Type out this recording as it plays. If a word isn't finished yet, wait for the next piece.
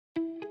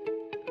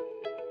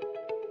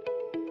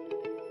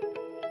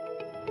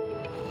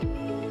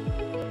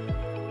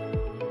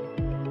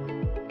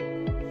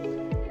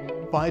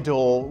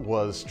Bayh-Dole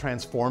was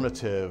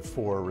transformative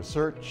for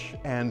research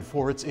and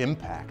for its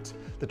impact.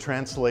 The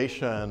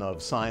translation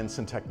of science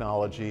and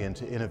technology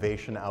into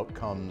innovation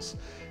outcomes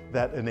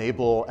that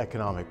enable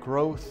economic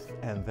growth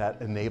and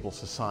that enable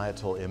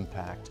societal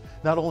impact,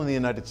 not only in the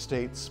United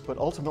States, but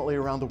ultimately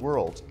around the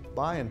world.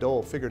 Bayh and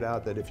Dole figured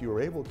out that if you were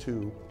able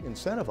to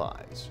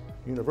incentivize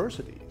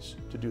universities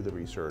to do the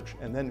research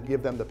and then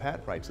give them the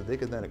patent rights that they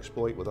could then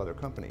exploit with other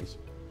companies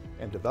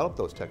and develop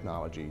those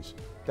technologies,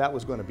 that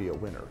was going to be a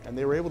winner. And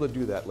they were able to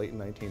do that late in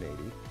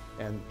 1980,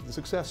 and the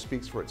success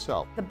speaks for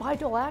itself. The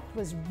Bayh-Dole Act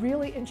was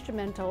really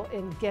instrumental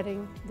in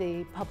getting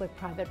the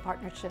public-private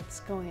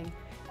partnerships going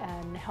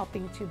and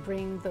helping to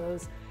bring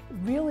those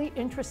really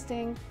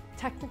interesting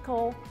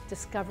technical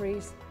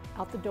discoveries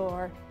out the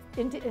door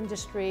into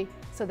industry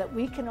so that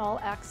we can all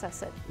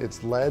access it.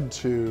 It's led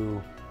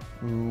to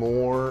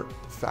more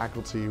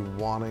faculty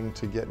wanting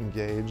to get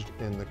engaged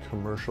in the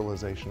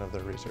commercialization of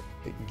their research.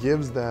 It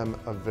gives them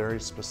a very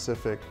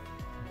specific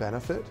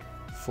benefit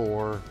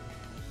for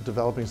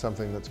developing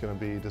something that's going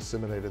to be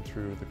disseminated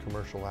through the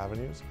commercial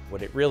avenues.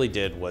 What it really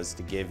did was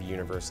to give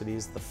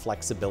universities the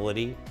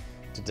flexibility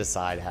to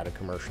decide how to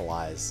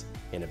commercialize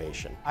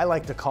innovation. I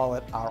like to call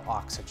it our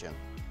oxygen.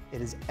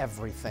 It is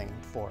everything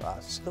for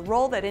us. The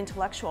role that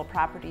intellectual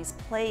properties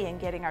play in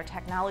getting our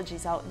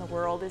technologies out in the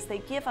world is they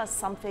give us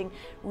something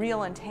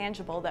real and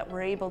tangible that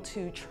we're able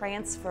to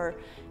transfer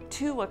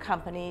to a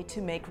company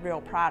to make real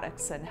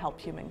products and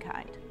help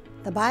humankind.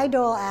 The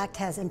Bayh-Dole Act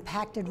has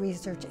impacted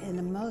research in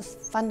the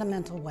most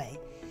fundamental way.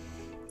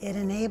 It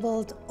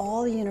enabled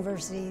all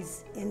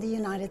universities in the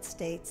United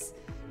States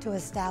to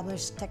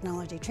establish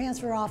technology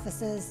transfer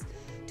offices,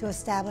 to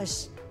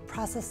establish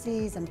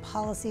processes and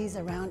policies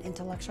around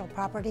intellectual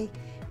property,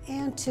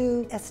 and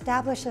to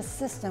establish a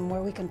system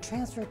where we can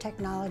transfer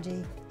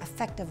technology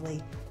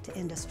effectively to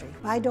industry.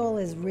 Bayh-Dole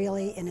is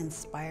really an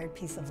inspired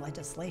piece of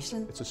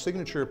legislation. It's a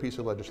signature piece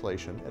of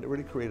legislation, and it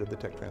really created the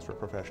tech transfer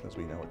profession as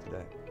we know it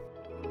today.